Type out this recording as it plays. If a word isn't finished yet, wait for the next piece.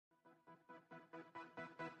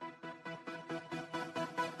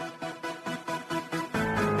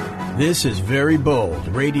This is Very Bold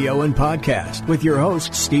Radio and Podcast with your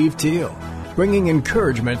host, Steve Teal, bringing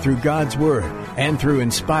encouragement through God's Word and through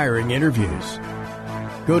inspiring interviews.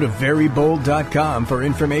 Go to verybold.com for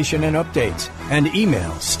information and updates, and email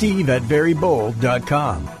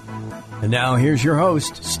steve@verybold.com. And now here's your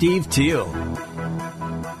host, Steve Teal.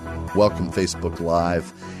 Welcome, Facebook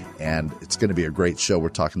Live. And it's going to be a great show. We're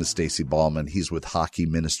talking to Stacy Ballman. He's with Hockey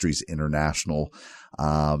Ministries International.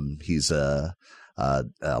 He's a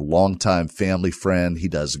longtime family friend. He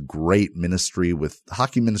does great ministry with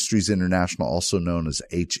Hockey Ministries International, also known as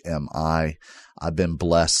HMI. I've been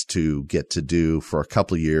blessed to get to do for a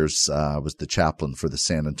couple of years. I was the chaplain for the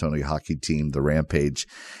San Antonio hockey team, the Rampage,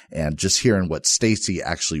 and just hearing what Stacy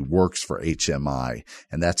actually works for HMI,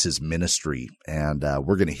 and that's his ministry. And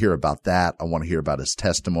we're going to hear about that. I want to hear about his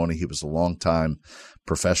testimony. He was a longtime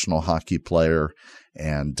professional hockey player,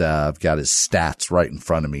 and I've got his stats right in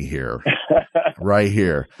front of me here. Right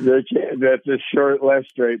here. That's a short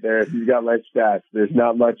list right there. You got my stats. There's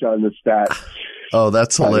not much on the stats. Oh,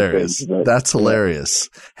 that's hilarious. That's hilarious.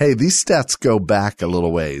 Hey, these stats go back a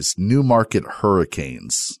little ways. Newmarket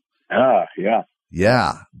Hurricanes. Yeah.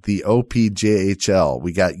 Yeah, the OPJHL.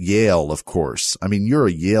 We got Yale, of course. I mean, you're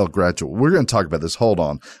a Yale graduate. We're going to talk about this. Hold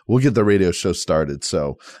on. We'll get the radio show started.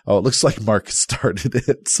 So, it looks like Mark started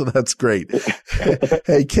it. So that's great.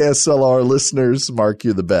 Hey, KSLR listeners, Mark,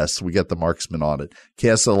 you're the best. We got the marksman on it.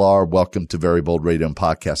 KSLR, welcome to Very Bold Radio and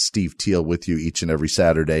Podcast. Steve Teal with you each and every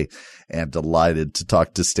Saturday, and delighted to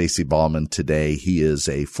talk to Stacy Ballman today. He is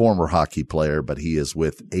a former hockey player, but he is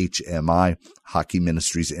with HMI, Hockey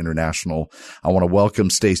Ministries International. I want to welcome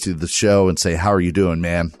Stacy to the show and say, how are you doing,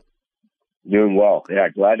 man? Doing well. Yeah,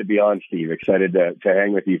 glad to be on, Steve. Excited to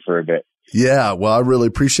hang with you for a bit. Yeah, well, I really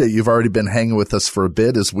appreciate you've already been hanging with us for a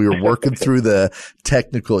bit as we were working through the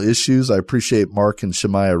technical issues. I appreciate Mark and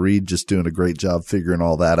Shemaiah Reed just doing a great job figuring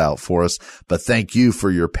all that out for us. But thank you for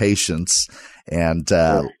your patience. And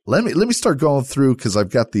let me start going through, because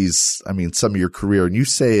I've got these, some of your career, and you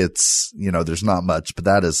say it's, there's not much, but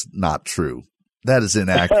that is not true. That is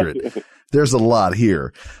inaccurate. There's a lot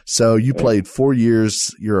here. So you played 4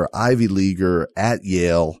 years. You're an Ivy Leaguer at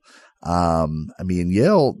Yale.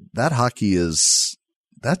 Yale, that hockey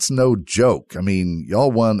that's no joke.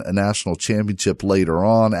 Y'all won a national championship later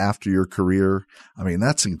on after your career.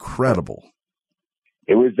 That's incredible.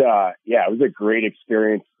 It was, it was a great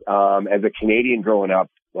experience. As a Canadian growing up,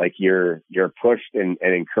 you're pushed and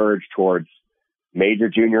encouraged towards major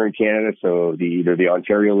junior in Canada. So either the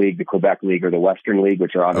Ontario League, the Quebec League, or the Western League,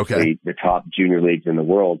 which are obviously the top junior leagues in the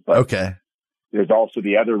world. But there's also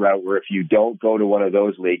the other route where if you don't go to one of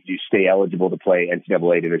those leagues, you stay eligible to play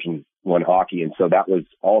NCAA Division I hockey. And so that was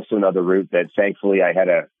also another route that thankfully I had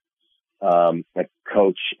a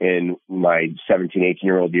coach in my 17,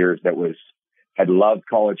 18-year-old years that had loved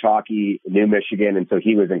college hockey, knew Michigan. And so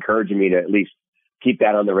he was encouraging me to at least keep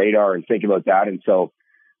that on the radar and think about that. And so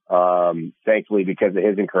thankfully, because of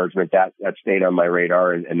his encouragement, that stayed on my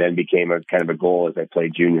radar and then became a kind of a goal as I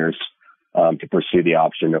played juniors, to pursue the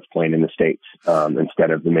option of playing in the States,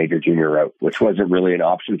 instead of the major junior route, which wasn't really an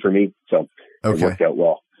option for me. So it worked out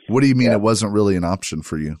well. What do you mean it wasn't really an option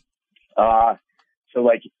for you?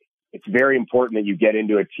 It's very important that you get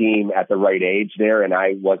into a team at the right age there. And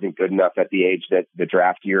I wasn't good enough at the age that the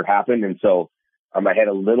draft year happened. And so, I had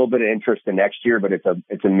a little bit of interest in next year, but it's a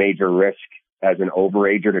major risk as an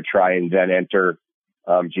overager to try and then enter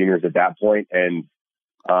juniors at that point. And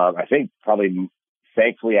I think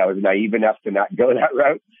thankfully I was naive enough to not go that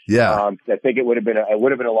route. Yeah. I think it would have been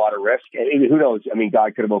a lot of risk. And who knows?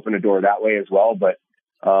 God could have opened a door that way as well. But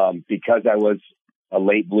because I was a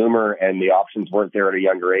late bloomer and the options weren't there at a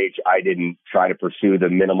younger age, I didn't try to pursue the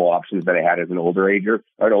minimal options that I had as an overager.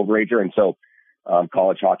 And so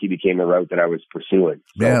college hockey became the route that I was pursuing.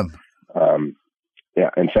 So,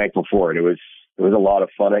 and thankful for it. It was a lot of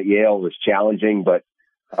fun at Yale. It was challenging, but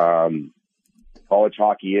college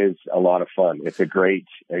hockey is a lot of fun. It's it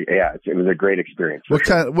was a great experience.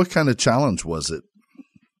 What kind of challenge was it?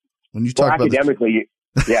 When you talk academically,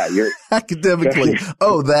 you're academically.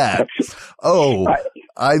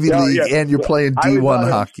 Ivy League, and you're playing D1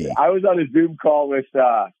 hockey. I was on a Zoom call with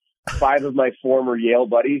 5 of my former Yale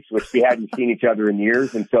buddies, which we hadn't seen each other in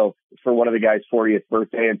years, and so for one of the guys' 40th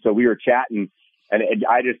birthday, and so we were chatting. And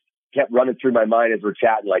I just kept running through my mind as we're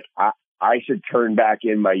chatting, I should turn back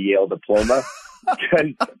in my Yale diploma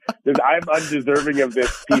because I'm undeserving of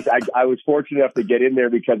this piece. I was fortunate enough to get in there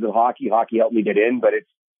because of hockey. Hockey helped me get in, but it's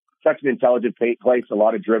such an intelligent place, a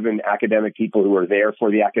lot of driven academic people who are there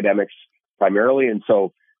for the academics primarily. And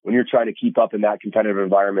so when you're trying to keep up in that competitive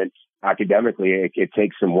environment academically, it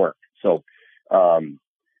takes some work. So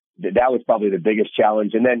that was probably the biggest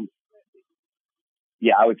challenge. And then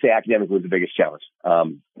yeah, I would say academic was the biggest challenge.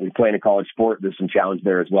 Playing a college sport, there's some challenge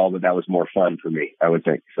there as well, but that was more fun for me, I would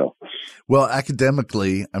think. So, well,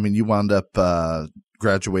 academically, I mean, you wound up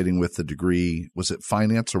graduating with a degree. Was it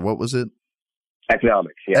finance or what was it?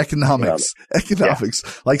 Economics. Yeah. Economics.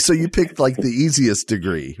 Yeah. Like, so you picked like the easiest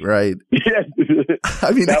degree, right? Yes.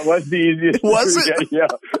 I mean, that was the easiest. Was it? Yeah.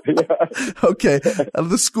 Okay.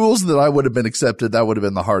 The schools that I would have been accepted, that would have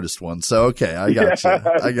been the hardest one. So, okay. I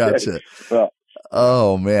got you. Well,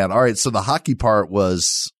 oh man. All right. So the hockey part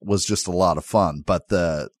was just a lot of fun, but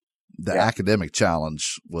the academic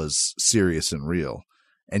challenge was serious and real,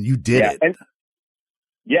 and you did it. And,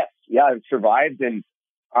 yes. Yeah. I survived, and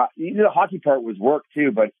the hockey part was work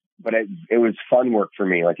too, but it was fun work for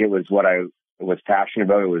me. Like, it was what I was passionate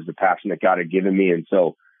about. It was the passion that God had given me. And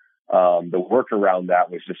so, the work around that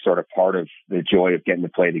was just sort of part of the joy of getting to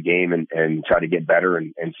play the game and try to get better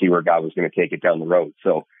and see where God was going to take it down the road.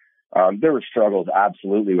 So, there were struggles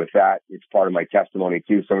absolutely with that. It's part of my testimony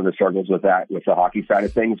too. Some of the struggles with that, with the hockey side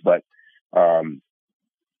of things, but,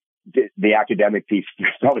 the academic piece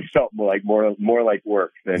probably felt more like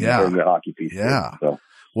work than the hockey piece. Yeah. So.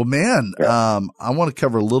 Well, man, I want to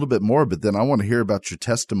cover a little bit more, but then I want to hear about your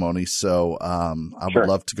testimony. So I would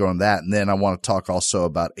love to go on that. And then I want to talk also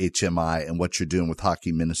about HMI and what you're doing with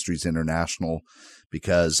Hockey Ministries International,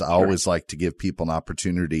 because I always like to give people an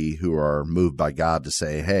opportunity who are moved by God to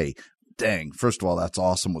say, hey, dang, first of all, that's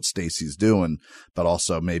awesome what Stacy's doing, but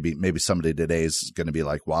also maybe somebody today is going to be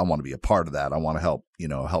like, well, I want to be a part of that. I want to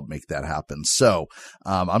help make that happen. So,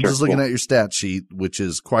 I'm just looking at your stat sheet, which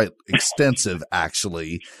is quite extensive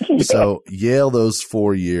actually. So Yale, those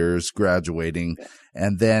 4 years graduating.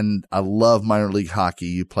 And then I love minor league hockey.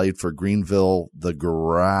 You played for Greenville, the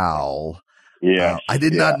Growl. Yeah. I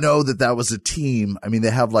did not know that was a team. I mean,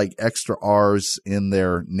 they have like extra R's in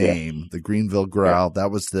their name, the Greenville Growl. Yeah.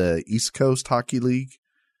 That was the East Coast Hockey League.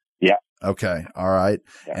 Yeah. Okay. All right.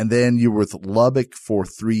 Yeah. And then you were with Lubbock for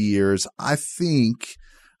 3 years. I think,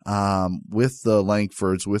 with the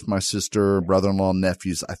Langfords, with my sister, brother-in-law,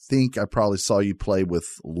 nephews, I think I probably saw you play with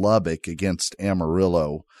Lubbock against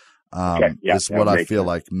Amarillo. Is what I feel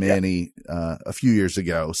like a few years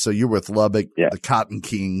ago. So you're with Lubbock, the Cotton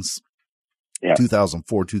Kings. Yeah.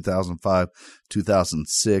 2004, 2005,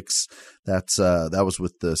 2006. That was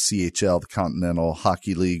with the CHL, the Continental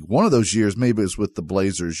Hockey League. One of those years, maybe it was with the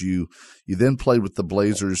Blazers. You then played with the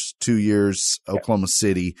Blazers 2 years, Oklahoma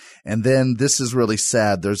City. And then this is really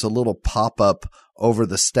sad. There's a little pop-up over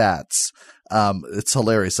the stats. It's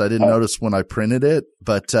hilarious. I didn't notice when I printed it,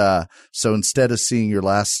 but, so instead of seeing your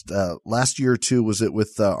last year or two, was it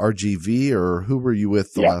with, RGV, or who were you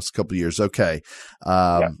with the last couple of years? Okay.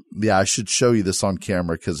 I should show you this on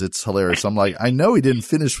camera because it's hilarious. I'm like, I know he didn't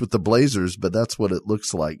finish with the Blazers, but that's what it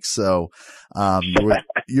looks like. So,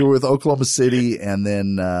 you were with Oklahoma City, and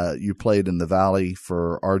then, you played in the Valley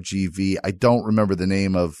for RGV. I don't remember the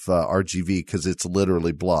name of, RGV because it's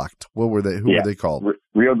literally blocked. What were they? Who were they called?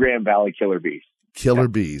 Rio Grande Valley Killer Bees. Killer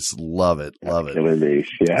Bees. Love it. Love it. Killer Bees.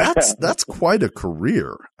 Yeah. That's quite a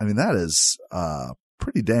career. I mean, that is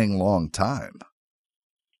pretty dang long time.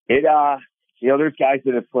 It, there's guys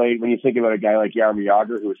that have played, when you think about a guy like Jaromir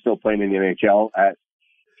Jagr, who was still playing in the NHL at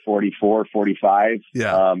 44, 45,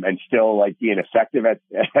 and still like being effective at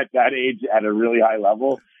that age at a really high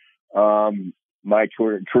level. My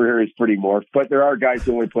career is pretty morphed, but there are guys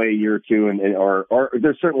who only play a year or two, or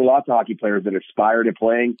there's certainly lots of hockey players that aspire to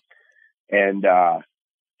playing and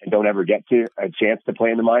don't ever get to a chance to play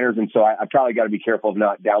in the minors. And so I probably got to be careful of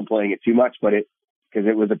not downplaying it too much, because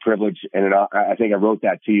it was a privilege. And I think I wrote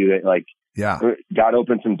that to you that God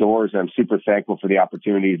opened some doors, and I'm super thankful for the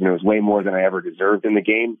opportunities, and it was way more than I ever deserved in the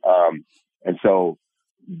game. And so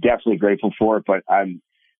definitely grateful for it, but I'm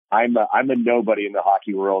a nobody in the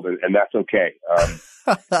hockey world, and that's okay.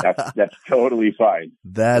 That's totally fine.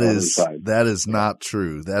 That is not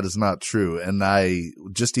true. That is not true. And I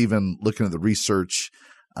just, even looking at the research,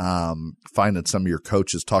 finding some of your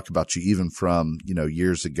coaches talk about you even from,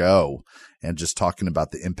 years ago, and just talking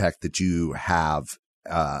about the impact that you have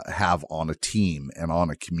on a team and on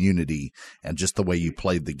a community, and just the way you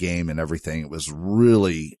played the game and everything. It was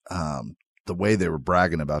really, the way they were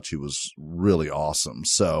bragging about you was really awesome.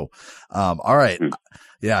 So, all right.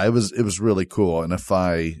 Yeah, it was really cool. And if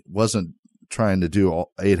I wasn't trying to do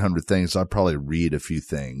all 800 things, I'd probably read a few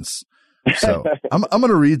things. So I'm going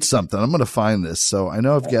to read something. I'm going to find this. So I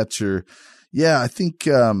know I've got I think,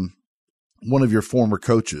 one of your former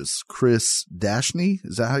coaches, Chris Dashney.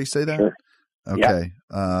 Is that how you say that? Sure. Okay.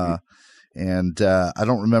 Yeah. And, I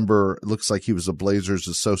don't remember. It looks like he was a Blazers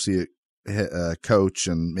associate coach,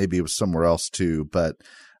 and maybe it was somewhere else too. But,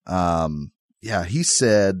 he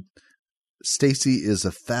said Stacy is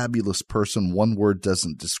a fabulous person. One word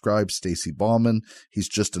doesn't describe Stacy Ballman. He's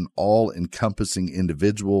just an all-encompassing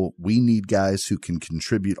individual. We need guys who can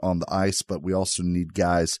contribute on the ice, but we also need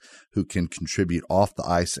guys who can contribute off the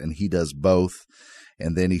ice, and he does both.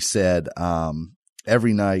 And then he said,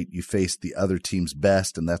 every night you face the other team's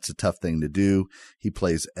best, and that's a tough thing to do. He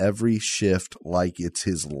plays every shift like it's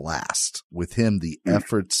his last. With him, the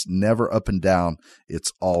effort's never up and down.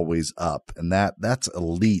 It's always up. And that's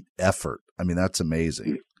elite effort. I mean, that's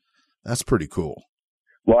amazing. That's pretty cool.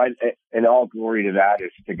 Well, and all glory to that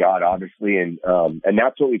is to God, obviously. And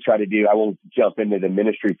that's what we try to do. I won't jump into the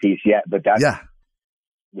ministry piece yet, but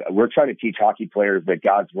we're trying to teach hockey players that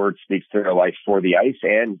God's word speaks to their life for the ice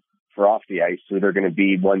and for off the ice, who they're going to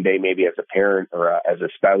be one day, maybe as a parent or as a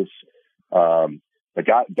spouse. But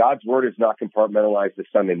God's word is not compartmentalized to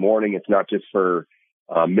Sunday morning. It's not just for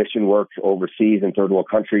mission work overseas in third world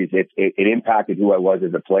countries. It impacted who I was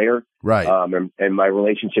as a player. Right. And my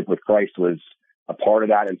relationship with Christ was a part of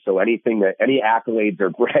that. And so any accolades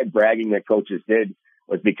or bragging that coaches did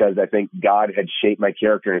was because I think God had shaped my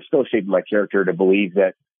character and is still shaping my character to believe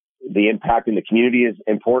that the impact in the community is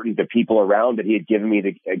important. The people around that he had given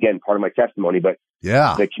me, again, part of my testimony, but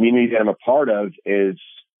the community that I'm a part of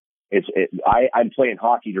I'm playing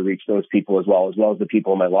hockey to reach those people as well as the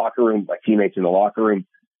people in my locker room, my teammates in the locker room.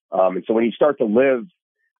 And so when you start to live,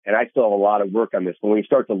 and I still have a lot of work on this, but when you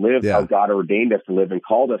start to live how God ordained us to live and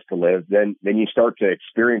called us to live, then you start to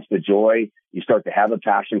experience the joy. You start to have a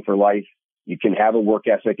passion for life. You can have a work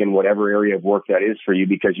ethic in whatever area of work that is for you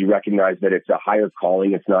because you recognize that it's a higher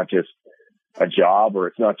calling. It's not just a job or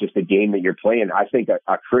it's not just a game that you're playing. I think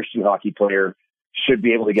a Christian hockey player should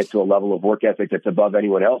be able to get to a level of work ethic that's above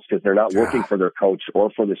anyone else because they're not working for their coach or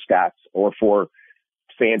for the stats or for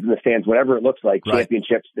fans in the stands, whatever it looks like,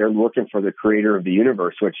 championships. They're working for the creator of the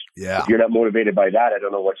universe, which if you're not motivated by that, I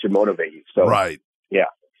don't know what should motivate you. So, yeah.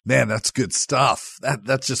 Man, that's good stuff.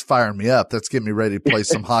 That's just firing me up. That's getting me ready to play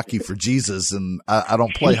some hockey for Jesus, and I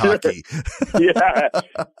don't play hockey. Yeah,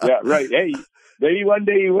 right. Hey, maybe one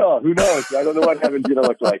day you will. Who knows? I don't know what heaven's going to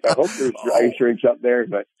look like. I hope there's ice rinks up there.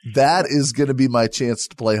 But that is going to be my chance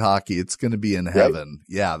to play hocky. It's going to be in heaven. Right?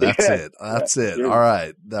 Yeah, that's it. That's it. All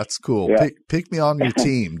right. That's cool. Yeah. Pick me on your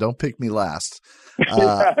team. Don't pick me last.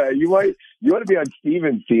 You want to be on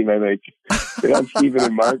Steven's team, I think. Be on Steven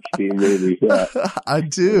and Mark's team, maybe. Yeah. I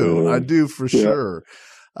do for sure.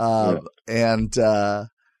 And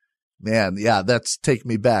man, that's taking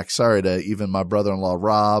me back. Sorry to even my brother-in-law,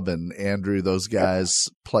 Rob, and Andrew, those guys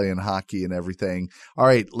playing hockey and everything. All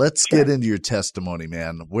right, let's get into your testimony,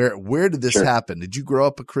 man. Where did this happen? Did you grow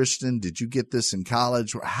up a Christian? Did you get this in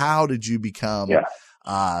college? How did you become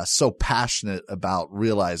so passionate about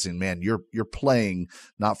realizing, man, you're playing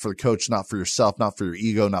not for the coach, not for yourself, not for your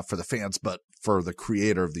ego, not for the fans, but for the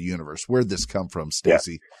creator of the universe? Where'd this come from,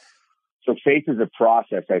 Stacy? So faith is a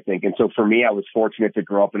process, I think. And so for me, I was fortunate to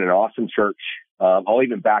grow up in an awesome church. I'll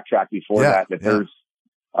even backtrack before that there's,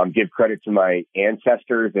 give credit to my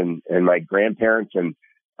ancestors and my grandparents. And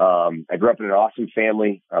I grew up in an awesome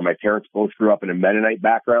family. My parents both grew up in a Mennonite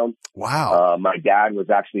background. Wow. My dad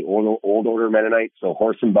was actually old order Mennonite, so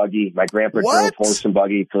horse and buggy. My grandpa drove horse and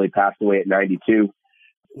buggy until he passed away at 92.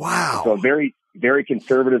 Wow. So a very, very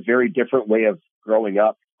conservative, very different way of growing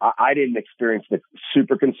up. I didn't experience the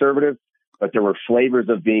super conservative, but there were flavors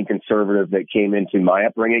of being conservative that came into my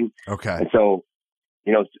upbringing. Okay. And so,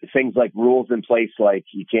 things like rules in place, like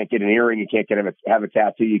you can't get an earring, you can't have a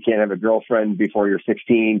tattoo, you can't have a girlfriend before you're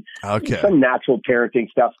 16. Okay. Some natural parenting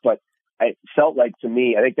stuff, but it felt like to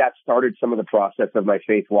me, I think that started some of the process of my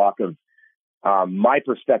faith walk of my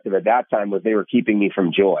perspective at that time was they were keeping me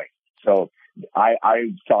from joy. So I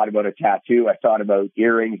thought about a tattoo. I thought about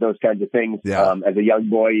earrings, those kinds of things. Yeah. As a young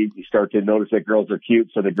boy, you start to notice that girls are cute.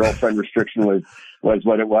 So the girlfriend restriction was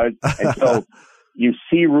what it was. And so you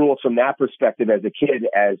see rules from that perspective as a kid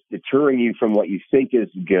as deterring you from what you think is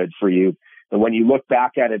good for you. And when you look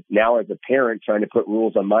back at it now as a parent trying to put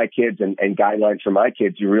rules on my kids and guidelines for my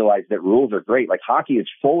kids, you realize that rules are great. Like hockey is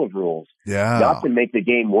full of rules. Yeah. Not to make the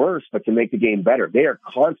game worse, but to make the game better. They are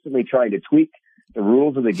constantly trying to tweak the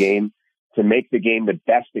rules of the game to make the game the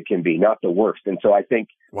best it can be, not the worst. And so I think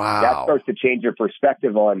that starts to change your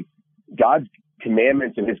perspective on God's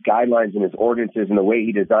commandments and his guidelines and his ordinances and the way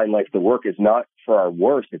he designed life to work is not for our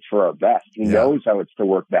worst, it's for our best. He knows how it's to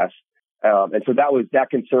work best. And so that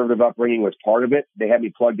conservative upbringing was part of it. They had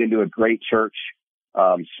me plugged into a great church.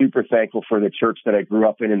 Super thankful for the church that I grew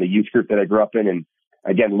up in and the youth group that I grew up in. And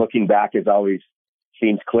again, looking back is always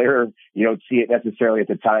seems clearer. You don't see it necessarily at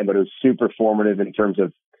the time, but it was super formative in terms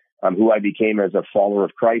of who I became as a follower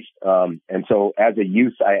of Christ. And so as a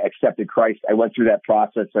youth, I accepted Christ. I went through that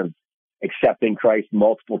process of accepting Christ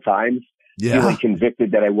multiple times, feeling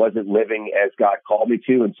convicted that I wasn't living as God called me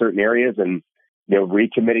to in certain areas, and,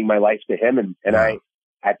 recommitting my life to him. And I,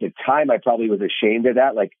 at the time, I probably was ashamed of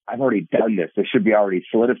that. Like, I've already done this. This should be already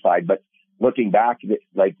solidified. But looking back,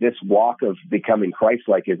 like, this walk of becoming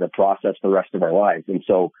Christ-like is a process the rest of our lives. And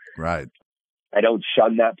so I don't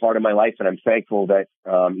shun that part of my life. And I'm thankful that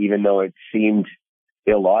even though it seemed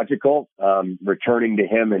illogical, returning to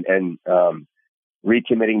him and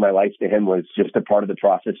recommitting my life to him was just a part of the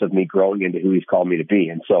process of me growing into who he's called me to be.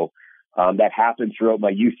 And so that happened throughout my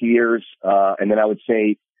youth years. And then I would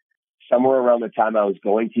say somewhere around the time I was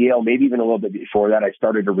going to Yale, maybe even a little bit before that, I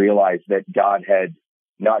started to realize that God had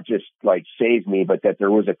not just like saved me, but that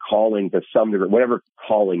there was a calling to some degree, whatever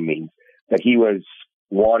calling means, that he was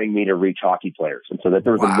wanting me to reach hockey players. And so that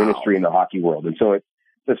there was a ministry in the hockey world. And so it's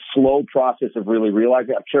a slow process of really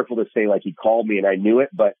realizing. I'm careful to say like he called me and I knew it,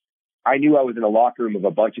 but I knew I was in a locker room of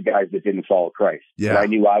a bunch of guys that didn't follow Christ. And I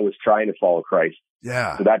knew I was trying to follow Christ.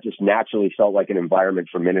 So that just naturally felt like an environment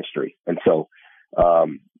for ministry. And so,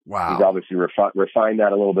 he's obviously refined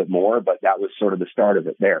that a little bit more, but that was sort of the start of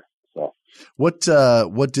it there. So what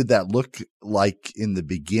did that look like in the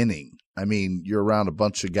beginning? I mean, you're around a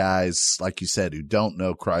bunch of guys, like you said, who don't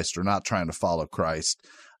know Christ or not trying to follow Christ.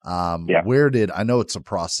 I know it's a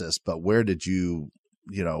process, but where did you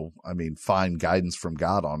find guidance from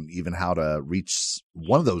God on even how to reach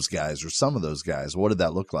one of those guys or some of those guys? What did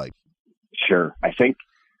that look like? Sure. I think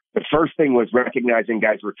the first thing was recognizing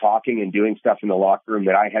guys were talking and doing stuff in the locker room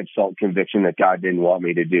that I had felt conviction that God didn't want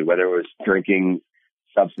me to do, whether it was drinking,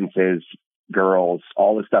 substances, girls,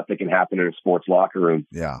 all the stuff that can happen in a sports locker room.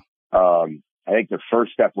 I think the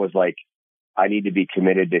first step was like, I need to be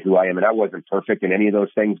committed to who I am. And I wasn't perfect in any of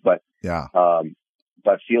those things, but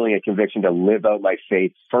feeling a conviction to live out my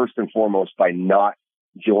faith first and foremost by not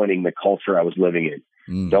joining the culture I was living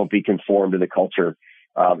in. Don't be conformed to the culture.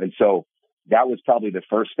 And so that was probably the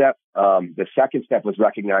first step. The second step was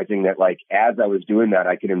recognizing that, like, as I was doing that,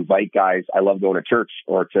 I could invite guys. I love going to church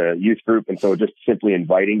or to youth group. And so just simply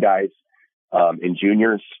inviting guys in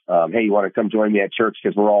juniors, hey, you want to come join me at church?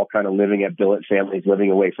 Because we're all kind of living at billet families,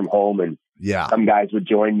 living away from home. And some guys would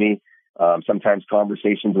join me. Sometimes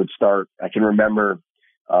conversations would start. I can remember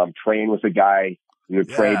praying with a guy. We would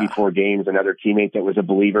pray before games. Another teammate that was a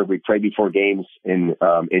believer, we'd pray before games in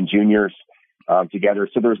juniors together.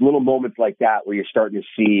 So there's little moments like that where you're starting to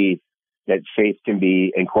see that faith can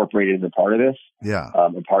be incorporated as a part of this,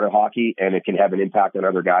 a part of hockey, and it can have an impact on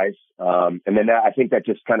other guys. And then I think that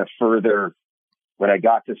just kind of further, when I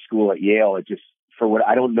got to school at Yale, it just,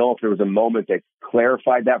 I don't know if there was a moment that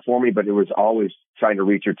clarified that for me, but it was always trying to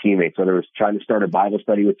reach your teammates, whether it was trying to start a Bible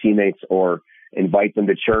study with teammates or invite them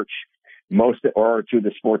to church, or to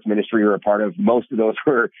the sports ministry you're a part of. Most of those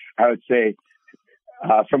were, I would say,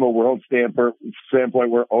 from a world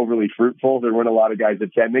standpoint, were overly fruitful. There weren't a lot of guys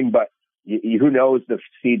attending, but who knows the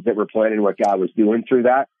seeds that were planted and what God was doing through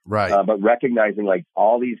that. But recognizing like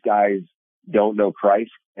all these guys don't know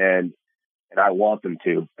Christ and I want them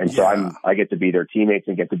to. And so I get to be their teammates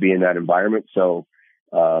and get to be in that environment. So,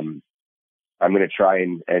 I'm going to try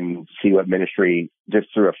and see what ministry, just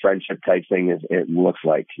through a friendship type thing, it looks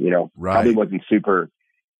like, Probably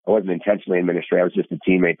I wasn't intentionally in ministry. I was just a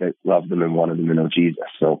teammate that loved them and wanted them to know Jesus.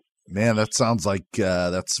 So, man, that sounds like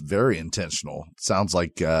that's very intentional. It sounds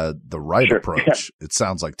like the right approach. It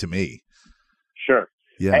sounds like to me. Sure.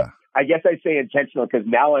 Yeah. I guess I say intentional because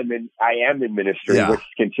now I am in ministry, which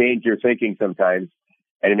can change your thinking sometimes.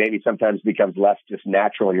 And it maybe sometimes becomes less just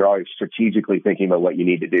natural, and you're always strategically thinking about what you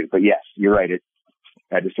need to do. But yes, you're right.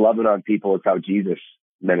 I just love it on people. It's how Jesus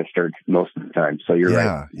ministered most of the time. So you're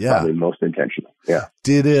right. Probably most intentional. Yeah.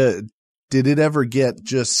 Did it ever get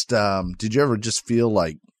did you ever just feel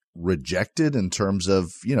like rejected in terms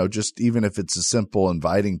of, just even if it's a simple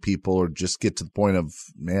inviting people, or just get to the point of,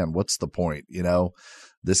 man, what's the point?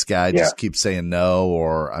 This guy just keeps saying no,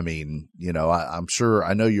 or, I mean, I'm sure,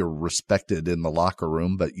 I know you're respected in the locker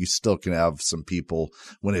room, but you still can have some people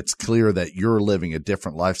when it's clear that you're living a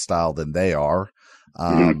different lifestyle than they are.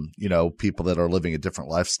 People that are living a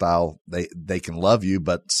different lifestyle, they can love you,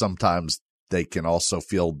 but sometimes they can also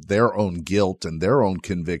feel their own guilt and their own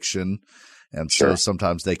conviction. And so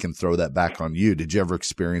sometimes they can throw that back on you. Did you ever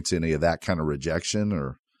experience any of that kind of rejection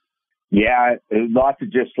or? Yeah, lots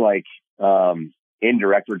of just like,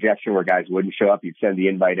 indirect rejection where guys wouldn't show up. You'd send the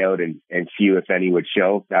invite out and few, if any, would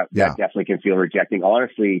show. That definitely can feel rejecting.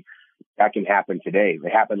 Honestly, that can happen today. It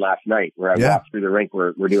happened last night where I walked through the rink.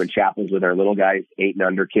 We're doing chapels with our little guys, 8 and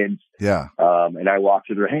under kids. And I walked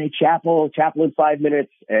through the, hey, chapel in 5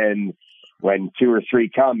 minutes. And when 2 or 3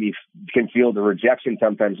 come, you can feel the rejection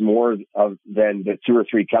sometimes more than the 2 or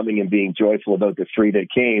 3 coming and being joyful about the 3 that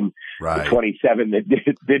came. Right. The 27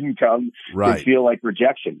 that didn't come Right. can feel like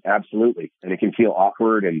rejection. Absolutely. And it can feel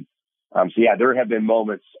awkward. And so, yeah, there have been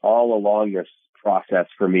moments all along this process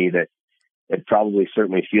for me that it probably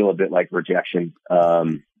certainly feel a bit like rejection.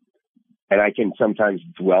 And I can sometimes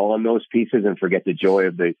dwell on those pieces and forget the joy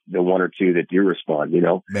of the 1 or 2 that do respond,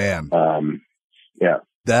 Man. Yeah.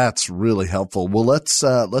 That's really helpful. Well, let's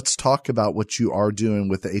talk about what you are doing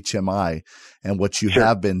with the HMI and what you Sure.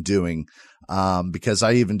 have been doing. Because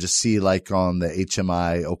I even just see like on the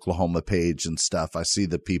HMI Oklahoma page and stuff, I see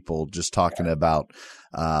the people just talking about,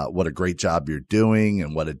 what a great job you're doing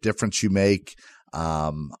and what a difference you make.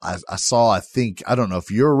 I saw, I don't know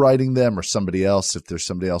if you're writing them or somebody else, if there's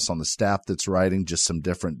somebody else on the staff that's writing just some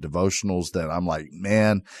different devotionals that I'm like,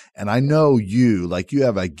 man, and I know you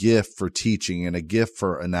have a gift for teaching and a gift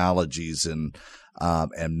for analogies and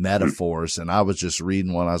metaphors. And I was just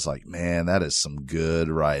reading one. I was like, man, that is some good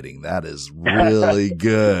writing. That is really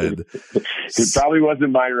good. It probably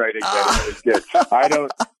wasn't my writing, but it was good.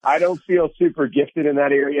 I don't feel super gifted in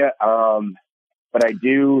that area. But I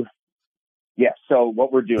do. Yeah. So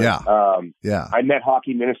what we're doing, I met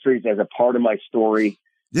Hockey Ministries as a part of my story.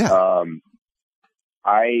 Yeah.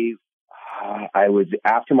 I was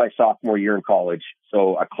after my sophomore year in college.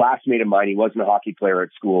 So a classmate of mine, he wasn't a hockey player at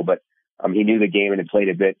school, but he knew the game and had played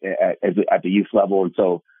a bit at the youth level. And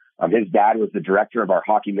so his dad was the director of our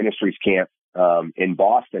Hockey Ministries camp in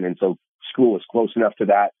Boston. And so school was close enough to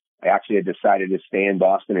that. I actually had decided to stay in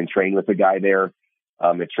Boston and train with the guy there.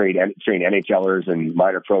 To train NHLers and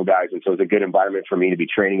minor pro guys. And so it was a good environment for me to be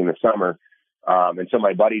training in the summer. And so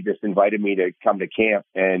my buddy just invited me to come to camp.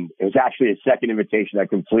 And it was actually his second invitation. I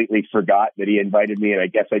completely forgot that he invited me. And I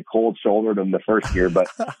guess I cold shouldered him the first year. But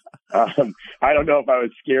I don't know if I was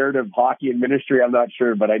scared of hockey and ministry. I'm not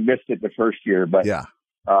sure. But I missed it the first year. But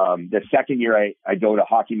the second year I go to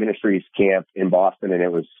Hockey Ministries camp in Boston. And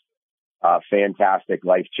it was fantastic,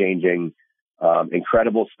 life-changing.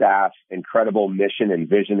 Incredible staff, incredible mission and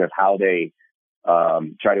vision of how they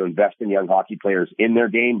try to invest in young hockey players in their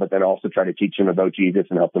game, but then also try to teach them about Jesus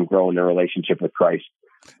and help them grow in their relationship with Christ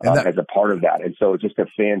as a part of that. And so it's just a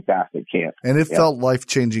fantastic camp. And it felt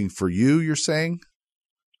life-changing for you, you're saying?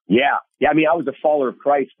 Yeah. I mean, I was a follower of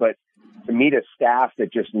Christ, but to meet a staff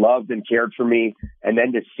that just loved and cared for me, and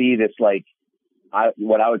then to see this,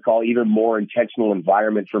 what I would call even more intentional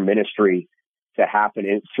environment for ministry to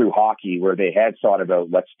happen through hockey, where they had thought about,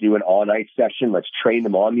 let's do an on-ice session, let's train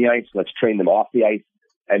them on the ice, let's train them off the ice,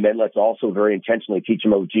 and then let's also very intentionally teach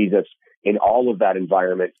them about Jesus in all of that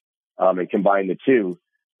environment and combine the two.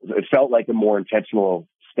 It felt like a more intentional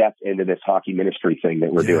step into this hockey ministry thing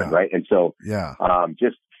that we're doing, right? And so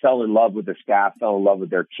just fell in love with the staff, fell in love with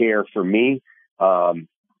their care for me, and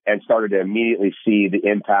started to immediately see the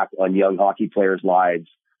impact on young hockey players' lives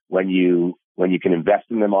when you can invest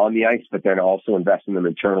in them on the ice, but then also invest in them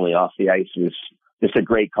internally off the ice. Is just a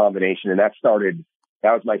great combination. And that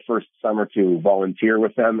was my first summer to volunteer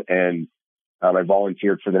with them. And I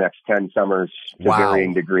volunteered for the next 10 summers to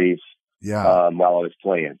varying degrees while I was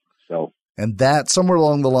playing. So, and that somewhere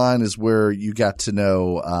along the line is where you got to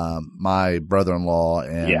know my brother-in-law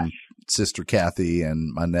and sister Kathy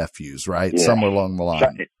and my nephews, right? Yeah. Somewhere along the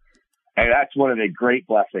line. And that's one of the great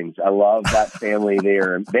blessings. I love that family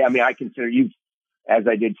there. I consider you, as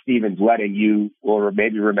I did Stephen's wedding, you will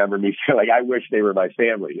maybe remember me. Like, I wish they were my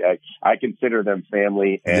family. I consider them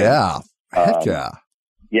family. And, Heck yeah.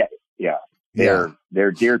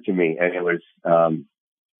 They're dear to me. And it was, I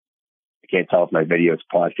can't tell if my video is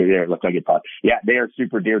paused here. It looks like it paused. Yeah, they are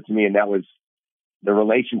super dear to me. And that was the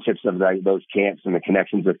relationships of those camps and the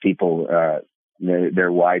connections with people,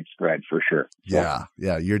 they're widespread for sure. So,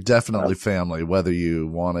 yeah. You're definitely family, whether you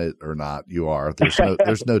want it or not. You are.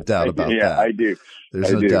 There's no doubt about that. Yeah, I do.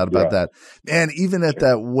 There's no doubt about that. And even at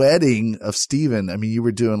that wedding of Stephen, I mean, you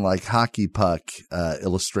were doing like hockey puck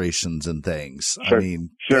illustrations and things. Sure. I mean,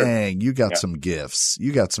 dang, you got some gifts.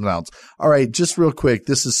 You got some talents. All right, just real quick.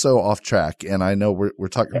 This is so off track, and I know we're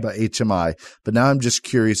talking about HMI, but now I'm just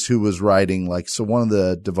curious who was writing. So one of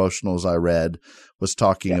the devotionals I read was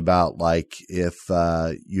talking about if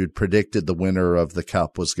you'd predicted the winner of the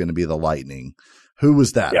cup was going to be the Lightning. Who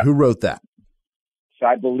was that? Who wrote that? So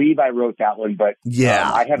I believe I wrote that one, but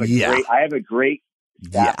I have a great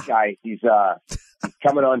staff guy. He's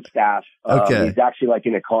coming on staff. He's actually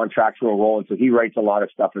in a contractual role, and so he writes a lot of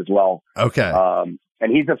stuff as well. Okay.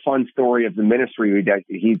 And he's a fun story of the ministry.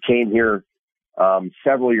 He came here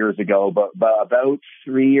several years ago, but about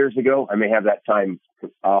 3 years ago, I may have that time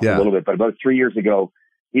off a little bit, but about 3 years ago,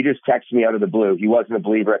 he just texted me out of the blue. He wasn't a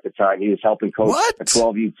believer at the time. He was helping coach a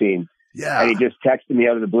 12U team. Yeah. And he just texted me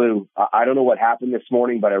out of the blue. I don't know what happened this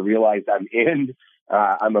morning, but I realized I'm in.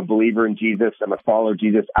 I'm a believer in Jesus. I'm a follower of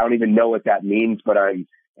Jesus. I don't even know what that means, but and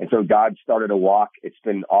so God started a walk. It's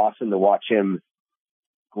been awesome to watch him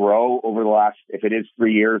grow over the last, if it is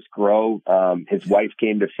 3 years, grow. His wife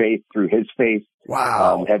came to faith through his faith.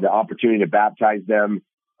 Wow. Had the opportunity to baptize them.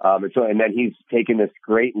 And then he's taken this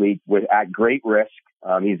great leap at great risk.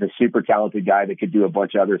 He's a super talented guy that could do a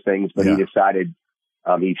bunch of other things, but he decided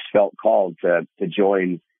he felt called to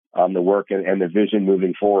join the work and the vision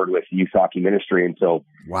moving forward with youth hockey ministry. And so,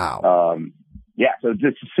 wow. So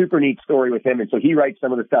just a super neat story with him. And so he writes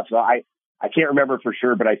some of the stuff. So I can't remember for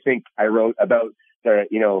sure, but I think I wrote about the,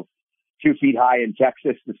 2 feet high in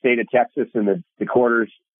Texas, the state of Texas and the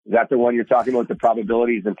quarters. Is that the one you're talking about, the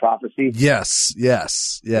probabilities and prophecy? Yes. Yeah.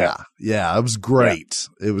 It was great.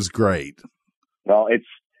 Yeah. It was great. Well,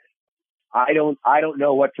 I don't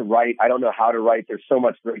know what to write. I don't know how to write. There's so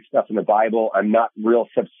much great stuff in the Bible. I'm not real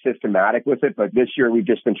systematic with it, but this year we've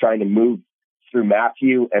just been trying to move through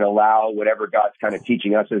Matthew and allow whatever God's kind of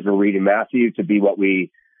teaching us as we're reading Matthew to be what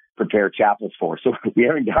we prepare chapels for. So we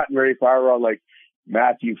haven't gotten very far. We're on like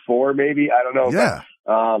Matthew 4, maybe. I don't know. Yeah.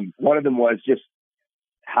 But, one of them was just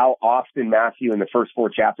how often Matthew in the first 4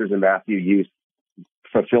 chapters of Matthew used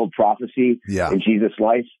fulfilled prophecy in Jesus'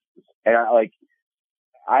 life. And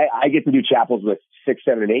I get to do chapels with 6,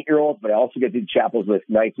 7, and 8-year-olds, but I also get to do chapels with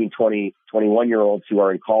 19, 20, 21-year-olds who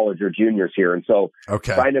are in college or juniors here. And so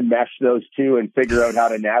trying to mesh those two and figure out how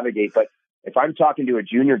to navigate. But if I'm talking to a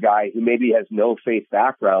junior guy who maybe has no faith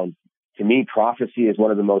background, to me, prophecy is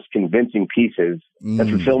one of the most convincing pieces, the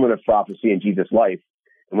fulfillment of prophecy in Jesus' life.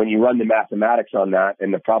 And when you run the mathematics on that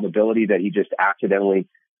and the probability that he just accidentally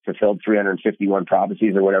fulfilled 351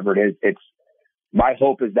 prophecies or whatever it is, my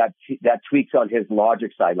hope is that tweaks on his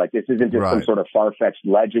logic side. Like, this isn't just some sort of far-fetched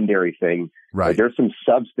legendary thing. Right. Like, there's some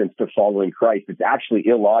substance to following Christ. It's actually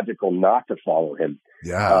illogical not to follow him.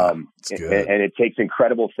 Yeah. And it takes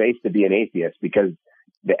incredible faith to be an atheist because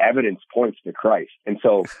the evidence points to Christ. And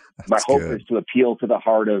so my hope is to appeal to the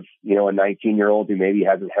heart of, a 19-year-old who maybe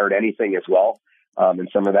hasn't heard anything as well, and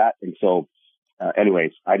some of that. And so,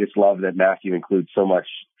 anyways, I just love that Matthew includes so much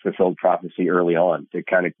fulfilled prophecy early on to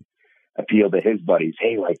kind of appeal to his buddies.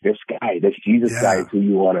 Hey, like this guy, this Jesus guy is who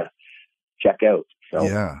you want to check out. So.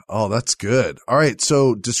 Yeah. Oh, that's good. All right.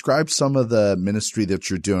 So describe some of the ministry that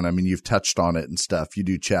you're doing. I mean, you've touched on it and stuff. You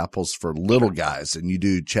do chapels for little guys and you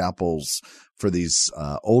do chapels for these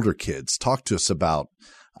older kids. Talk to us about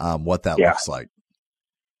what that looks like.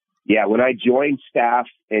 Yeah. When I joined staff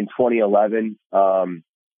in 2011,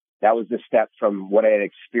 that was the step from what I had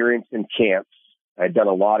experienced in camps. I'd done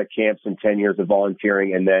a lot of camps in 10 years of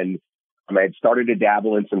volunteering, and then I had started to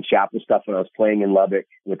dabble in some chapel stuff when I was playing in Lubbock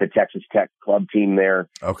with the Texas Tech club team there.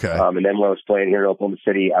 Okay. And then when I was playing here in Oklahoma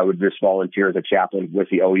City, I would just volunteer as a chaplain with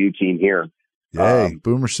the OU team here. Yay,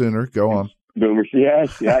 Boomer Sooner. Go on. Boomer,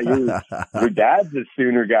 yes. Yeah, your dad's a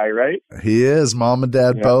Sooner guy, right? He is. Mom and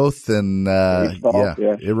dad both. And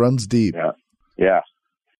it runs deep. Yeah.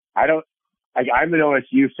 I'm an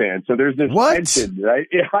OSU fan, so there's this tension, right?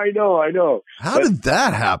 Yeah, I know. How did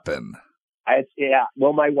that happen?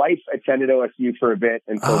 Well, my wife attended OSU for a bit,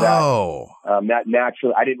 and so that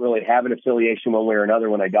naturally, I didn't really have an affiliation one way or another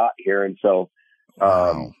when I got here, and so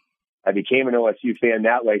I became an OSU fan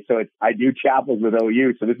that way. So I do chapels with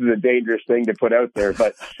OU, so this is a dangerous thing to put out there,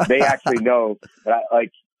 but they actually know that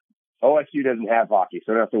OSU doesn't have hockey,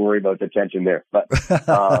 so I don't have to worry about the tension there. But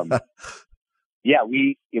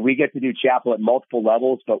we get to do chapel at multiple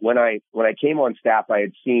levels, but when I came on staff, I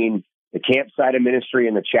had seen the camp side of ministry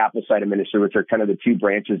and the chapel side of ministry, which are kind of the 2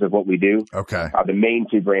 branches of what we do. Okay. The main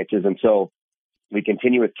 2 branches. And so we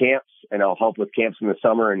continue with camps, and I'll help with camps in the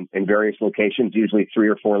summer in various locations, usually 3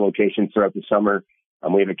 or 4 locations throughout the summer.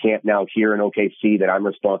 We have a camp now here in OKC that I'm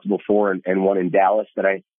responsible for, and one in Dallas that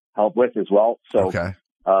I help with as well. So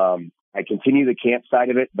I continue the camp side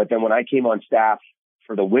of it. But then when I came on staff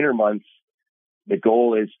for the winter months, the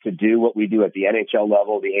goal is to do what we do at the NHL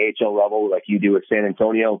level, the AHL level, like you do at San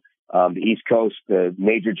Antonio, the East Coast, the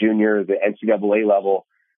major junior, the NCAA level.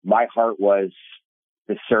 My heart was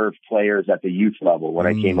to serve players at the youth level when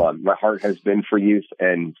I came on. My heart has been for youth,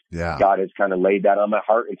 and God has kind of laid that on my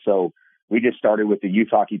heart. And so we just started with the youth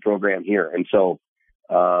hockey program here. And so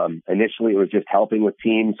initially it was just helping with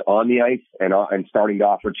teams on the ice and starting to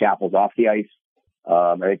offer chapels off the ice.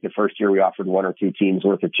 I think the first year we offered 1 or 2 teams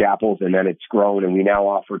worth of chapels, and then it's grown, and we now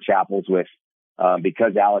offer chapels with,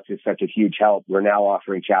 because Alex is such a huge help, we're now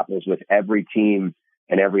offering chapels with every team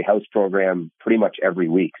and every house program pretty much every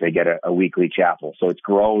week. They get a weekly chapel. So it's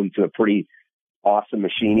grown to a pretty awesome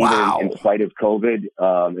machine, Wow. even in spite of COVID.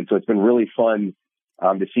 And so it's been really fun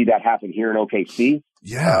to see that happen here in OKC.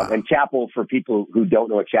 Yeah. And chapel, for people who don't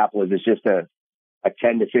know what chapel is just a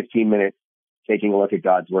 10 to 15 minute taking a look at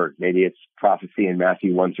God's word. Maybe it's prophecy in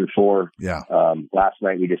Matthew 1-4. Yeah. Last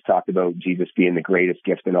night we just talked about Jesus being the greatest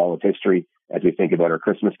gift in all of history as we think about our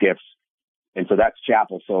Christmas gifts. And so that's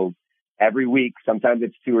chapel. So every week, sometimes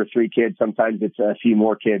it's 2 or 3 kids, sometimes it's a few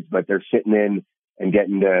more kids, but they're sitting in and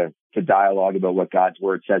getting to dialogue about what God's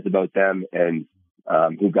word says about them and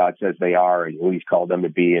who God says they are and who he's called them to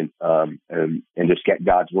be, and just get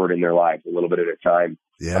God's word in their lives a little bit at a time,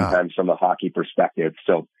 sometimes from a hockey perspective.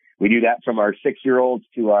 So we do that from our 6-year-olds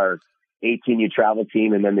to our 18U travel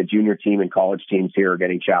team, and then the junior team and college teams here are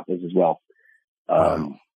getting chapels as well.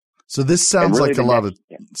 Wow. So this sounds really like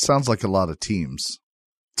sounds like a lot of teams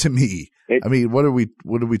to me. I mean, what are we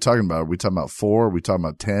talking about? Are we talking about 4? Are we talking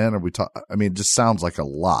about 10? It just sounds like a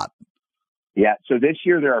lot. Yeah. So this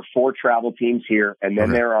year there are 4 travel teams here, and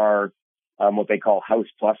then there are what they call House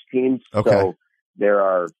Plus teams. Okay. So there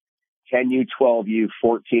are 10U, 12U,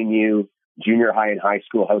 14U, junior high and high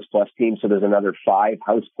school House Plus teams. So there's another 5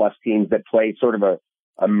 House Plus teams that play sort of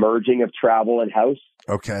a merging of travel and house.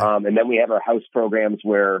 Okay. And then we have our house programs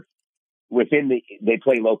where they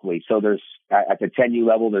play locally. So there's at the 10U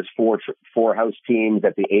level, there's 4 house teams.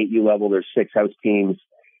 At the 8U level, there's 6 house teams.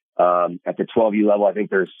 At the 12U level, I think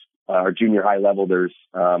there's our junior high level, there's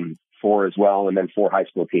 4 as well, and then 4 high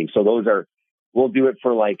school teams. So we'll do it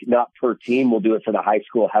for not per team. We'll do it for the high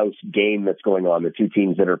school house game that's going on, the 2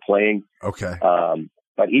 teams that are playing. Okay.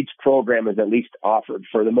 But each program is at least offered,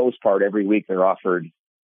 for the most part, every week they're offered.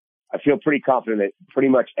 I feel pretty confident that pretty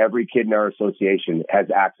much every kid in our association has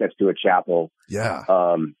access to a chapel. Yeah.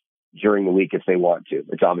 During the week if they want to.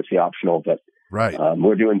 It's obviously optional, but right.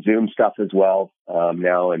 We're doing Zoom stuff as well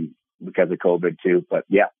now, and because of COVID too. But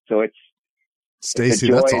yeah, so it's Stacey,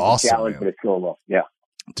 that's awesome. Challenge, but it's going well. Yeah,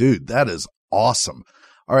 dude, that is awesome.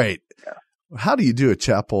 All right. Yeah. How do you do a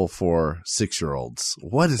chapel for 6-year-olds?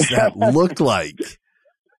 What does that look like?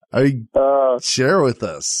 Share with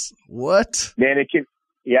us. What? Man, it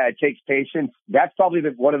takes patience. That's probably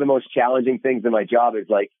one of the most challenging things in my job is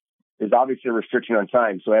there's obviously a restriction on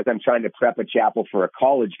time. So as I'm trying to prep a chapel for a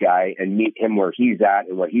college guy and meet him where he's at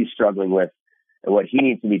and what he's struggling with and what he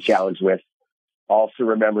needs to be challenged with, also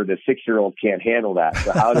remember the 6-year-old can't handle that.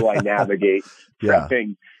 So how do I navigate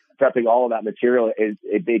prepping all of that material?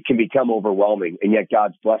 It can become overwhelming, and yet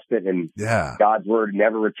God's blessed it, and God's word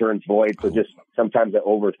never returns void. So just sometimes I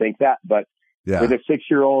overthink that. But with a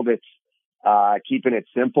 6-year-old, it's keeping it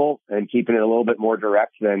simple and keeping it a little bit more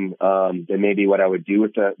direct than maybe what I would do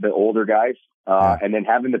with the older guys. And then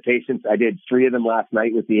having the patience. I did 3 of them last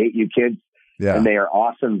night with the 8U kids, and they are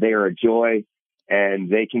awesome. They are a joy, and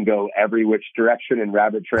they can go every which direction and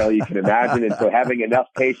rabbit trail you can imagine. And so having enough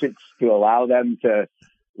patience to allow them to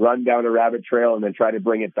run down a rabbit trail and then try to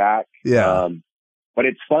bring it back. Yeah. But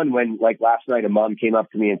it's fun when, last night, a mom came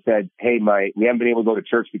up to me and said, "Hey, we haven't been able to go to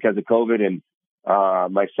church because of COVID, and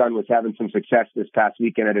my son was having some success this past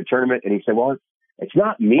weekend at a tournament." And he said, "Well, it's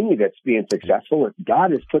not me that's being successful.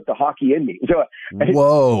 God has put the hocky in me." So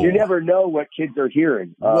whoa, you never know what kids are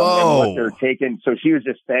hearing and what they're taking. So she was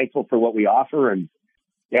just thankful for what we offer. And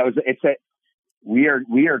we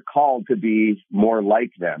are called to be more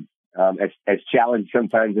like them. As challenged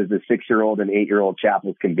sometimes as the 6-year-old and 8-year-old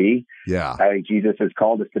chapels can be. Yeah. I think Jesus has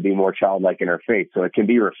called us to be more childlike in our faith. So it can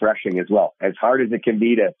be refreshing as well. As hard as it can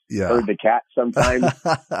be to herd the cat sometimes,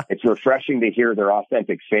 it's refreshing to hear their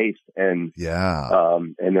authentic faith and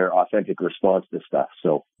their authentic response to stuff.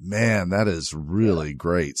 So man, that is really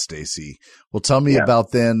great, Stacey. Well, tell me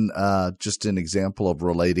about then just an example of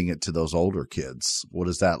relating it to those older kids. What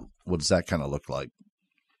does that kind of look like?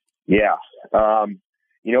 Yeah.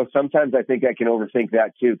 Sometimes I think I can overthink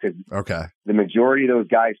that too, because the majority of those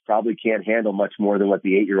guys probably can't handle much more than what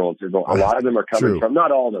the 8-year-olds are going. A lot of them are coming from,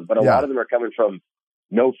 not all of them, but a lot of them are coming from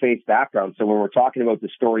no faith background. So when we're talking about the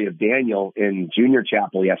story of Daniel in junior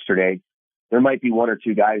chapel yesterday, there might be 1 or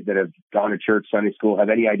 2 guys that have gone to church, Sunday school, have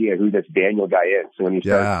any idea who this Daniel guy is. So when you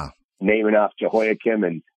start naming off Jehoiakim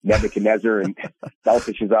and Nebuchadnezzar and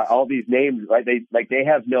Belteshazzar, all these names, right? They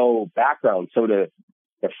have no background. So to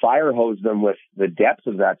fire hose them with the depth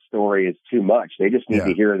of that story is too much. They just need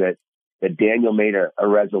to hear that Daniel made a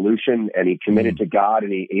resolution and he committed to God,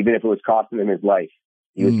 and even if it was costing him his life,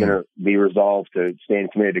 he was going to be resolved to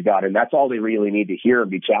stand committed to God. And that's all they really need to hear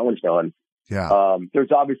and be challenged on. Yeah.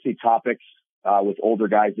 There's obviously topics with older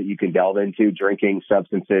guys that you can delve into: drinking,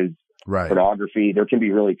 substances, pornography. There can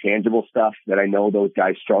be really tangible stuff that I know those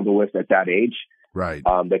guys struggle with at that age. Right.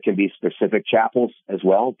 That can be specific chapels as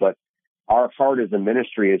well. But our heart as a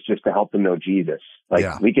ministry is just to help them know Jesus.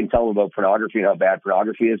 Like we can tell them about pornography and how bad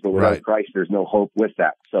pornography is, but without Christ, there's no hope with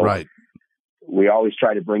that. So we always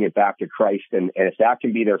try to bring it back to Christ. And if that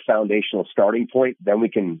can be their foundational starting point, then we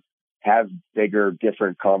can have bigger,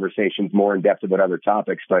 different conversations, more in depth about other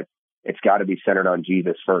topics, but it's got to be centered on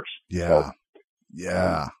Jesus first.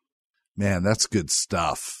 Man, that's good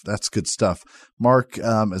stuff. That's good stuff. Mark,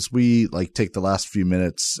 as we take the last few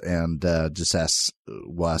minutes and just ask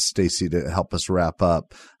Stacy to help us wrap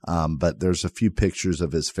up, but there's a few pictures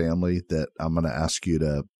of his family that I'm going to ask you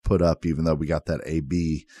to put up, even though we got that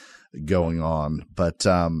AB going on. But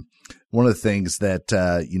one of the things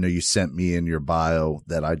that you sent me in your bio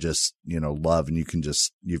that I just love, and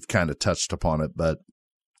you've kind of touched upon it, but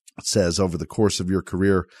it says, over the course of your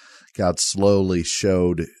career, God slowly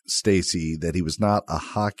showed Stacy that he was not a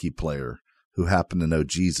hockey player who happened to know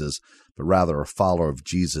Jesus, but rather a follower of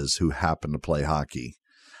Jesus who happened to play hockey.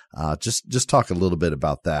 Just talk a little bit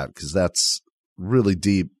about that, because that's really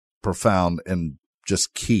deep, profound, and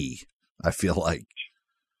just key, I feel like.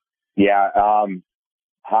 Yeah.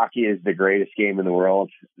 Hockey is the greatest game in the world.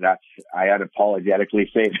 I unapologetically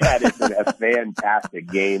say that. It's a fantastic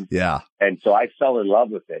game. Yeah. And so I fell in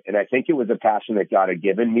love with it. And I think it was a passion that God had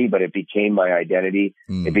given me, but it became my identity.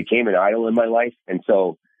 It became an idol in my life. And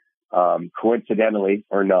so, coincidentally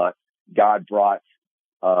or not, God brought,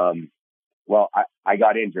 I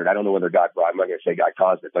got injured. I don't know whether I'm not going to say God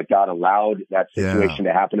caused it, but God allowed that situation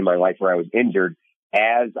to happen in my life where I was injured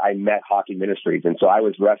as I met Hockey Ministries. And so I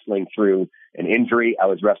was wrestling through an injury. I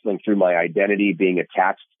was wrestling through my identity being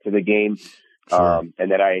attached to the game. Sure. And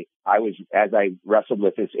then as I wrestled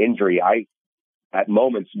with this injury, I at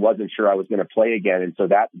moments wasn't sure I was going to play again. And so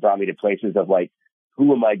that brought me to places of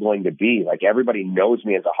who am I going to be? Everybody knows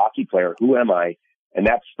me as a hockey player. Who am I? And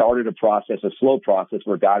that started a slow process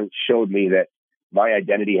where God showed me that my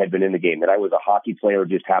identity had been in the game, that I was a hockey player who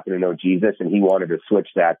just happened to know Jesus, and he wanted to switch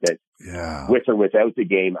that with or without the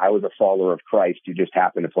game, I was a follower of Christ who just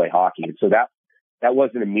happened to play hockey. And so that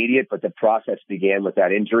wasn't immediate, but the process began with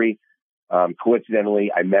that injury.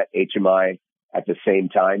 Coincidentally, I met HMI at the same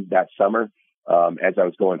time that summer as I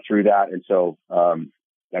was going through that. And so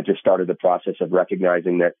that just started the process of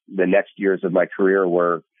recognizing that the next years of my career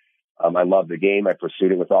were I loved the game. I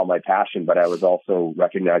pursued it with all my passion, but I was also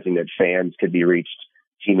recognizing that fans could be reached,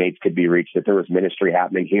 teammates could be reached, that there was ministry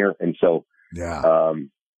happening here. And so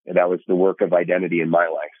that was the work of identity in my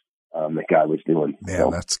life that God was doing. Man,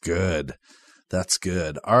 that's good. That's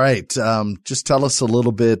good. All right. Just tell us a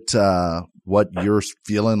little bit what you're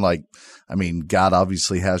feeling like. I mean, God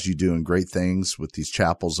obviously has you doing great things with these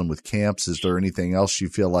chapels and with camps. Is there anything else you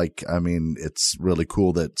feel like, it's really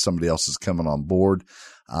cool that somebody else is coming on board?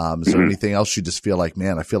 Is there anything else you just feel like,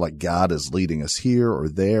 man, I feel like God is leading us here or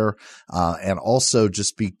there? And also just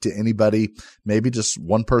speak to anybody, maybe just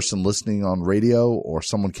one person listening on radio or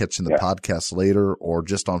someone catching the podcast later or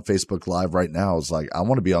just on Facebook Live right now is like, I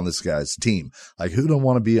want to be on this guy's team. Like, who don't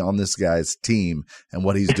want to be on this guy's team and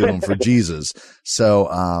what he's doing for Jesus? So,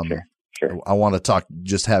 Sure. I want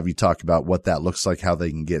to have you talk about what that looks like, how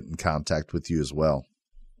they can get in contact with you as well.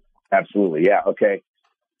 Absolutely. Yeah. Okay.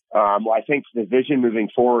 Well, I think the vision moving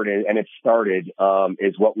forward, and it started,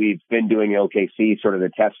 is what we've been doing in OKC, sort of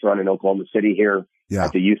the test run in Oklahoma City here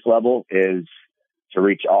at the youth level, is to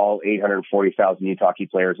reach all 840,000 youth hockey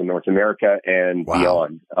players in North America and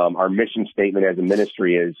beyond. Our mission statement as a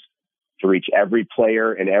ministry is to reach every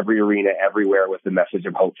player in every arena, everywhere with the message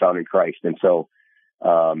of hope found in Christ. And so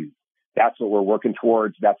that's what we're working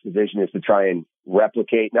towards. That's the vision, is to try and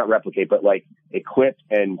equip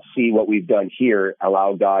and see what we've done here,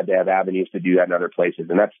 allow God to have avenues to do that in other places.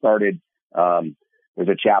 And that started, there's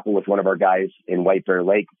a chapel with one of our guys in White Bear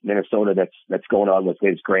Lake, Minnesota, that's going on with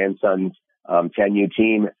his grandson's 10U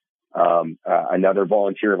team. Another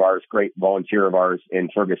great volunteer of ours in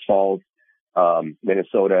Fergus Falls,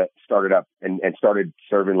 Minnesota, started up and started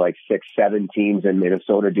serving 6-7 teams in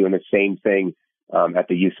Minnesota doing the same thing. At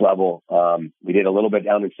the youth level. We did a little bit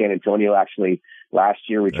down in San Antonio, actually, last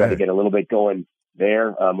year. We tried to get a little bit going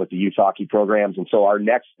there with the youth hockey programs. And so our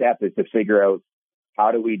next step is to figure out,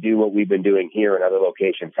 how do we do what we've been doing here in other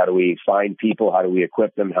locations? How do we find people? How do we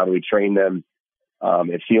equip them? How do we train them?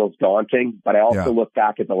 It feels daunting, but I also look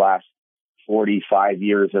back at the last 45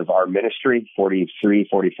 years of our ministry, 43,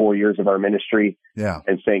 44 years of our ministry,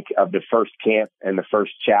 and think of the first camp and the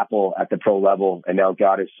first chapel at the pro level. And now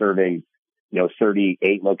God is serving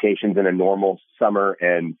 38 locations in a normal summer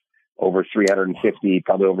and over 350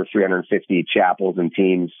 chapels and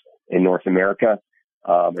teams in North America.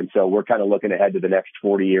 And so we're kind of looking ahead to the next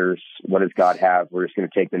 40 years. What does God have? We're just going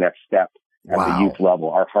to take the next step at the youth level.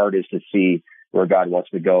 Our heart is to see where God wants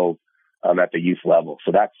to go at the youth level.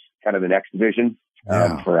 So that's kind of the next vision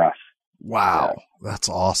for us. Wow. That's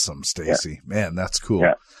awesome, Stacy. Man, that's cool.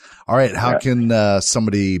 Yeah. All right. How can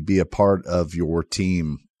somebody be a part of your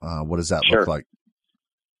team? What does that look like?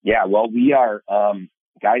 Yeah. Well, we are,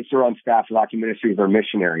 guys who are on staff at Hockey Ministries are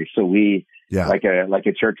missionaries. So we, like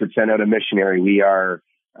a church would send out a missionary, we are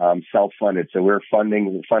self-funded. So we're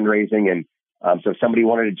fundraising. And so if somebody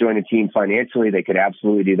wanted to join the team financially, they could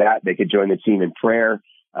absolutely do that. They could join the team in prayer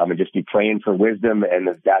and just be praying for wisdom and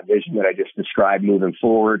that vision that I just described moving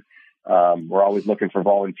forward. We're always looking for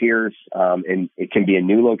volunteers, and it can be in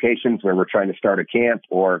new locations where we're trying to start a camp,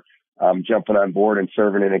 or jumping on board and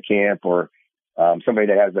serving in a camp, or somebody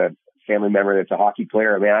that has a family member that's a hockey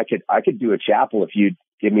player. I mean, I could do a chapel if you'd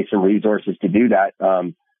give me some resources to do that.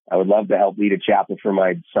 I would love to help lead a chapel for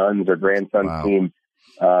my sons or grandsons team.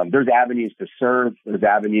 There's avenues to serve. There's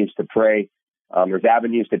avenues to pray. There's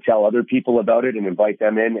avenues to tell other people about it and invite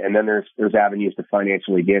them in. And then there's avenues to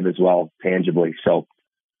financially give as well, tangibly. So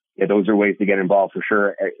yeah, those are ways to get involved for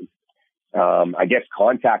sure. I guess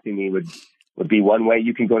contacting me would be one way.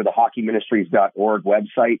 You can go to the hockeyministries.org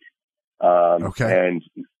website, and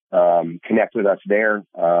connect with us there,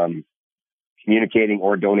 communicating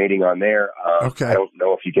or donating on there. I don't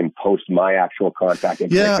know if you can post my actual contact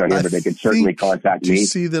information on here, but they can certainly contact me. Do you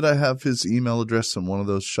see that I have his email address in one of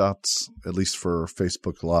those shots, at least for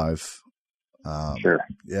Facebook Live? Sure.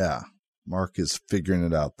 Yeah. Mark is figuring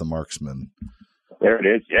it out, the marksman. There it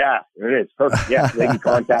is. Yeah, there it is. Perfect. Yeah, they can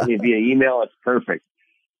contact me via email. It's perfect.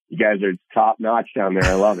 You guys are top notch down there.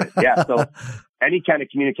 I love it. Yeah. So any kind of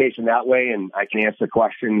communication that way, and I can answer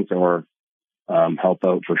questions or help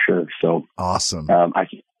out for sure. So awesome.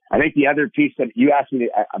 I think the other piece that you asked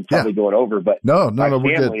me, I'm probably going over, but no, we're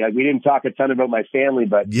family. Good. We didn't talk a ton about my family,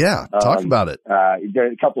 but talk about it.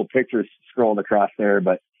 There's a couple of pictures scrolling across there,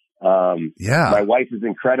 but my wife is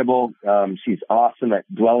incredible. She's awesome at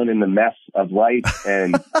dwelling in the mess of life.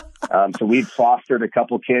 And, so we've fostered a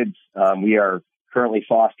couple kids. We are currently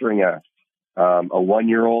fostering a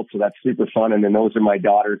 1-year-old. So that's super fun. And then those are my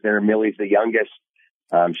daughters there. Millie's the youngest.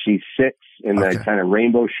 She's 6 in the kind of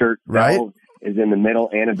rainbow shirt. Right. Belle is in the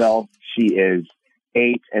middle. Annabelle, she is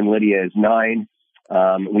 8 and Lydia is 9.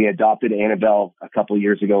 We adopted Annabelle a couple of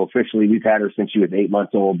years ago. Officially, we've had her since she was 8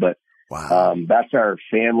 months old, but wow. That's our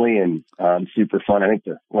family and super fun. I think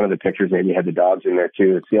one of the pictures maybe had the dogs in there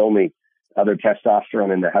too. It's the only other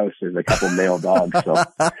testosterone in the house. There's a couple male dogs, so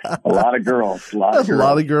a lot of girls. A lot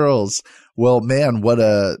of girls. Well, man,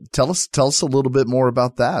 tell us a little bit more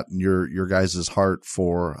about that. Your guys' heart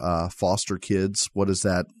for foster kids. What does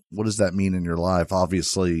that mean in your life?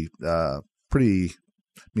 Obviously,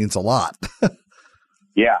 means a lot.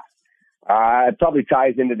 Yeah. It probably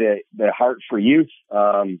ties into the heart for youth.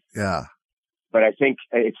 But I think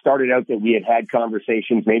it started out that we had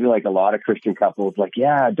conversations, maybe like a lot of Christian couples, like,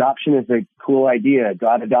 yeah, adoption is a cool idea.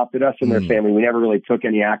 God adopted us in their family. We never really took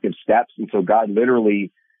any active steps. And so God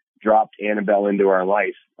literally dropped Annabelle into our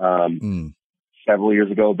life several years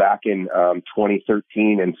ago, back in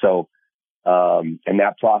 2013. And so, and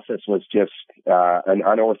that process was just an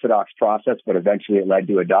unorthodox process, but eventually it led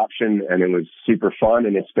to adoption, and it was super fun,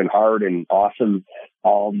 and it's been hard and awesome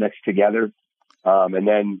all mixed together. And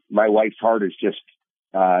then my wife's heart is just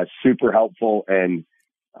super helpful, and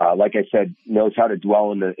like I said, knows how to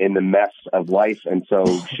dwell in the mess of life. And so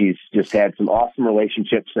she's just had some awesome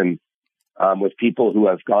relationships and with people who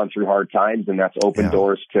have gone through hard times, and that's opened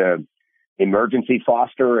doors to emergency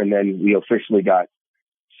foster. And then we officially got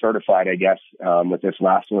certified, I guess, with this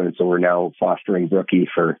last one. And so we're now fostering Brookie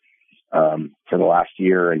for the last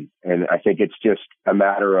year. And I think it's just a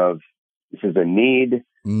matter of, this is a need.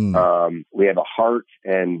 We have a heart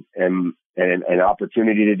and an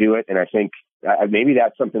opportunity to do it. And I think maybe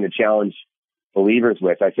that's something to challenge believers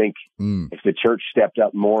with. I think if the church stepped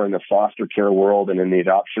up more in the foster care world and in the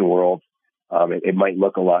adoption world, it might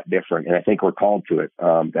look a lot different. And I think we're called to it,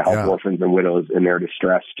 to help orphans and widows in their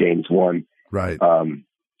distress, James 1. Right.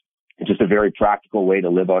 It's just a very practical way to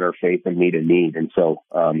live out our faith and meet a need. And so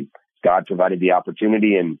God provided the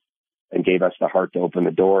opportunity and gave us the heart to open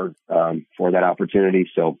the door for that opportunity.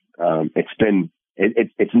 So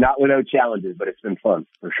it's not without challenges, but it's been fun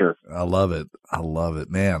for sure. I love it,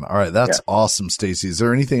 man. All right, that's awesome, Stacy. Is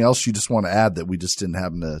there anything else you just want to add that we just didn't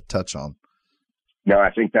happen to touch on? No,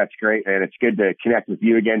 I think that's great, and it's good to connect with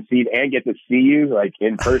you again, Steve, and get to see you like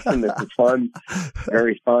in person. This is fun,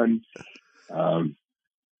 very fun.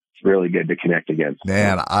 It's really good to connect again.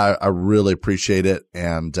 Man, I really appreciate it,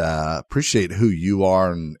 and appreciate who you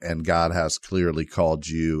are, and God has clearly called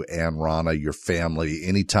you and Rana, your family.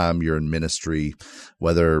 Anytime you're in ministry,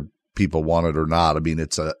 whether people want it or not. I mean,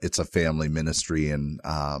 it's a family ministry, and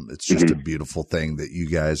it's just a beautiful thing that you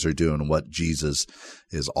guys are doing, what Jesus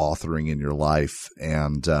is authoring in your life.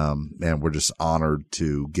 And man, we're just honored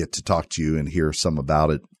to get to talk to you and hear some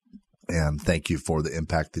about it. And thank you for the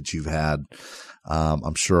impact that you've had.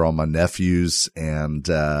 I'm sure on my nephews and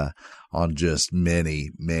on just many,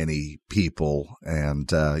 many people,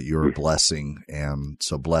 and you're a blessing. And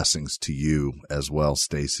so blessings to you as well,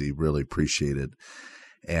 Stacy. Really appreciate it.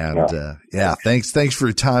 And thanks for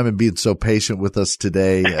your time and being so patient with us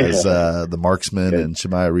today as the Marksman and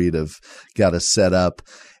Shemaiah Reed have got us set up.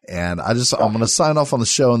 And I'm going to sign off on the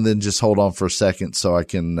show and then just hold on for a second so I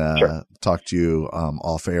can talk to you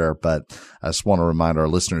off air. But I just want to remind our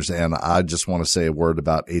listeners, and I just want to say a word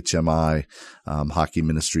about HMI, Hockey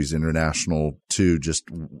Ministries International too.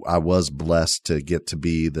 I was blessed to get to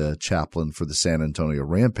be the chaplain for the San Antonio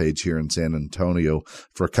Rampage here in San Antonio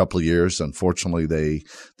for a couple of years. Unfortunately, the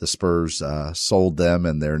Spurs sold them,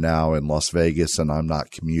 and they're now in Las Vegas, and I'm not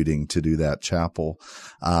commuting to do that chapel.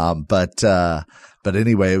 But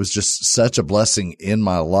anyway, it was just such a blessing in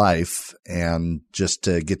my life, and just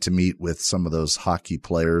to get to meet with some of those hockey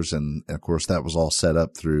players. And of course, that was all set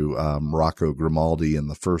up through Rocco Grimaldi in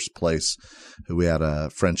the first place, who we had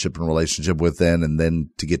a friendship and relationship with then. And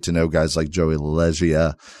then to get to know guys like Joey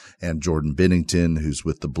LaLeggia and Jordan Binnington, who's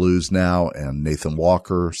with the Blues now, and Nathan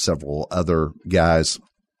Walker, several other guys,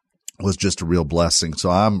 was just a real blessing. So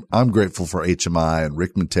I'm grateful for HMI and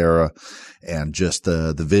Rick Matera, and just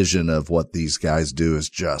the vision of what these guys do is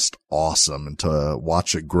just awesome. And to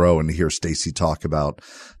watch it grow and to hear Stacy talk about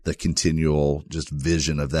the continual just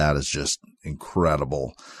vision of that is just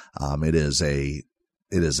incredible. It is a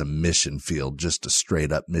mission field, just a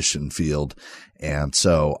straight up mission field. And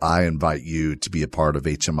so I invite you to be a part of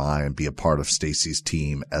HMI and be a part of Stacy's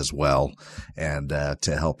team as well, and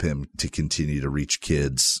to help him to continue to reach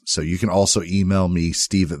kids. So you can also email me,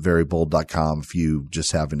 steve@verybold.com. If you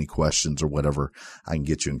just have any questions or whatever, I can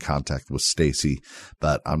get you in contact with Stacy.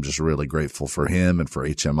 But I'm just really grateful for him and for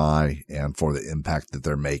HMI and for the impact that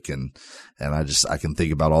they're making. And I can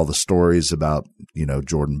think about all the stories about,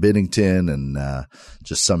 Jordan Binnington and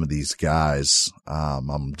just some of these guys.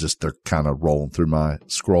 They're kind of scrolling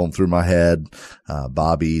through my head.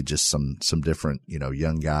 Bobby, just some different,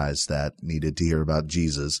 young guys that needed to hear about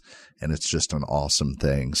Jesus. And it's just an awesome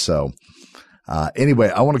thing. So, anyway,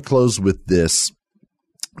 I want to close with this.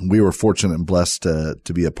 We were fortunate and blessed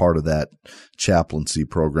to be a part of that chaplaincy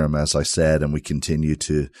program, as I said, and we continue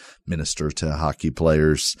to minister to hockey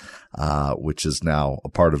players, which is now a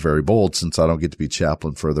part of Very Bold, since I don't get to be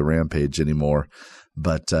chaplain for the Rampage anymore.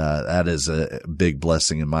 But that is a big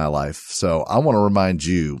blessing in my life. So I want to remind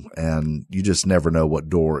you, and you just never know what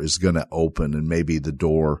door is going to open. And maybe the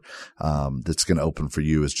door that's going to open for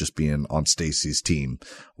you is just being on Stacy's team,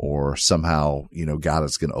 or somehow, God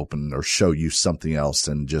is going to open or show you something else,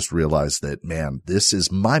 and just realize that, man, this is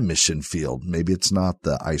my mission field. Maybe it's not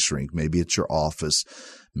the ice rink. Maybe it's your office.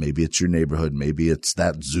 Maybe it's your neighborhood. Maybe it's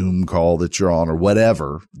that Zoom call that you're on, or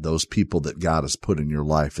whatever. Those people that God has put in your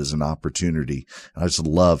life is an opportunity. And I just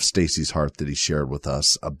love Stacy's heart that he shared with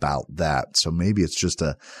us about that. So maybe it's just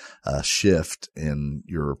a shift in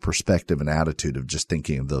your perspective and attitude of just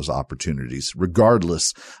thinking of those opportunities.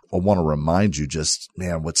 Regardless, I want to remind you just,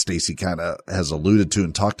 man, what Stacy kind of has alluded to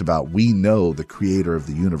and talked about. We know the creator of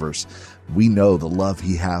the universe. We know the love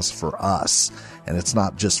he has for us. And it's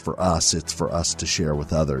not just for us, it's for us to share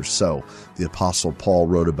with others. So the Apostle Paul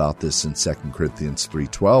wrote about this in 2 Corinthians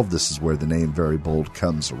 3:12. This is where the name Very Bold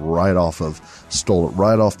comes right off of, stole it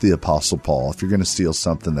right off the Apostle Paul. If you're going to steal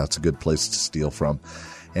something, that's a good place to steal from.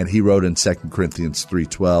 And he wrote in 2 Corinthians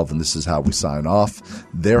 3:12, and this is how we sign off.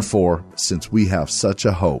 Therefore, since we have such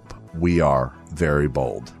a hope, we are very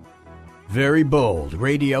bold. Very Bold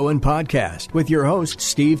Radio and Podcast with your host,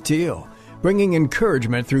 Steve Teal, bringing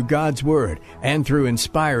encouragement through God's Word and through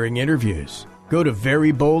inspiring interviews. Go to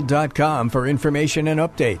verybold.com for information and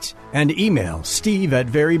updates, and email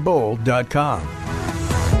steve@verybold.com.